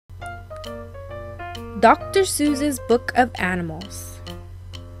Dr. Seuss's Book of Animals.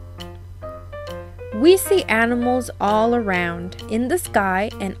 We see animals all around, in the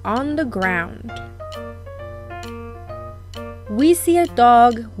sky and on the ground. We see a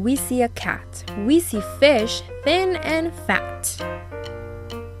dog, we see a cat, we see fish, thin and fat.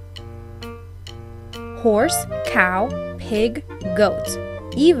 Horse, cow, pig, goat,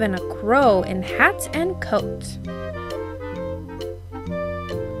 even a crow in hat and coat.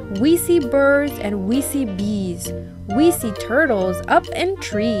 We see birds and we see bees, we see turtles up in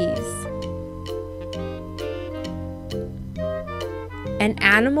trees. An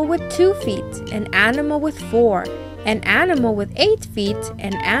animal with 2 feet, an animal with 4, an animal with 8 feet,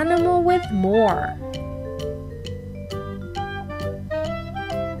 an animal with more.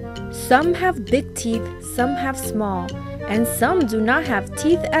 Some have big teeth, some have small, and some do not have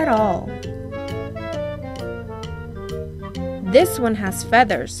teeth at all. This one has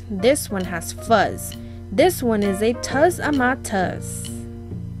feathers, this one has fuzz, this one is a tuz-a-ma-tuz.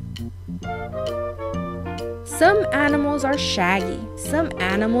 Some animals are shaggy, some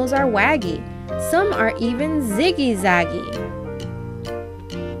animals are waggy, some are even ziggy-zaggy.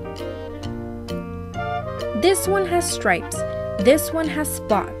 This one has stripes, this one has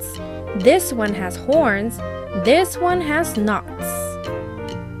spots, this one has horns, this one has knots.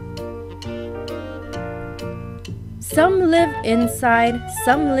 Some live inside,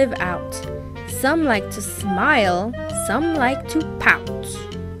 some live out. Some like to smile, some like to pout.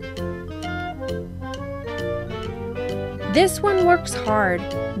 This one works hard,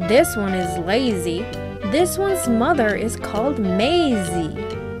 this one is lazy, this one's mother is called Maisie.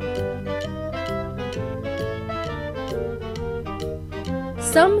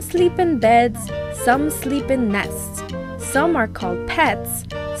 Some sleep in beds, some sleep in nests. Some are called pets,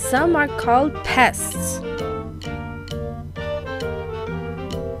 some are called pests.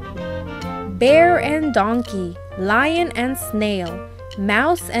 Bear and donkey, lion and snail,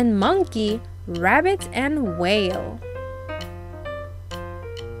 mouse and monkey, rabbit and whale.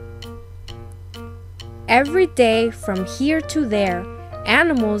 Every day from here to there,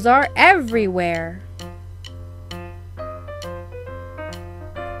 animals are everywhere.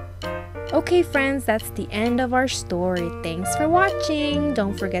 Okay friends, that's the end of our story. Thanks for watching.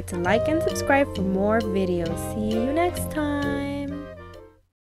 Don't forget to like and subscribe for more videos. See you next time.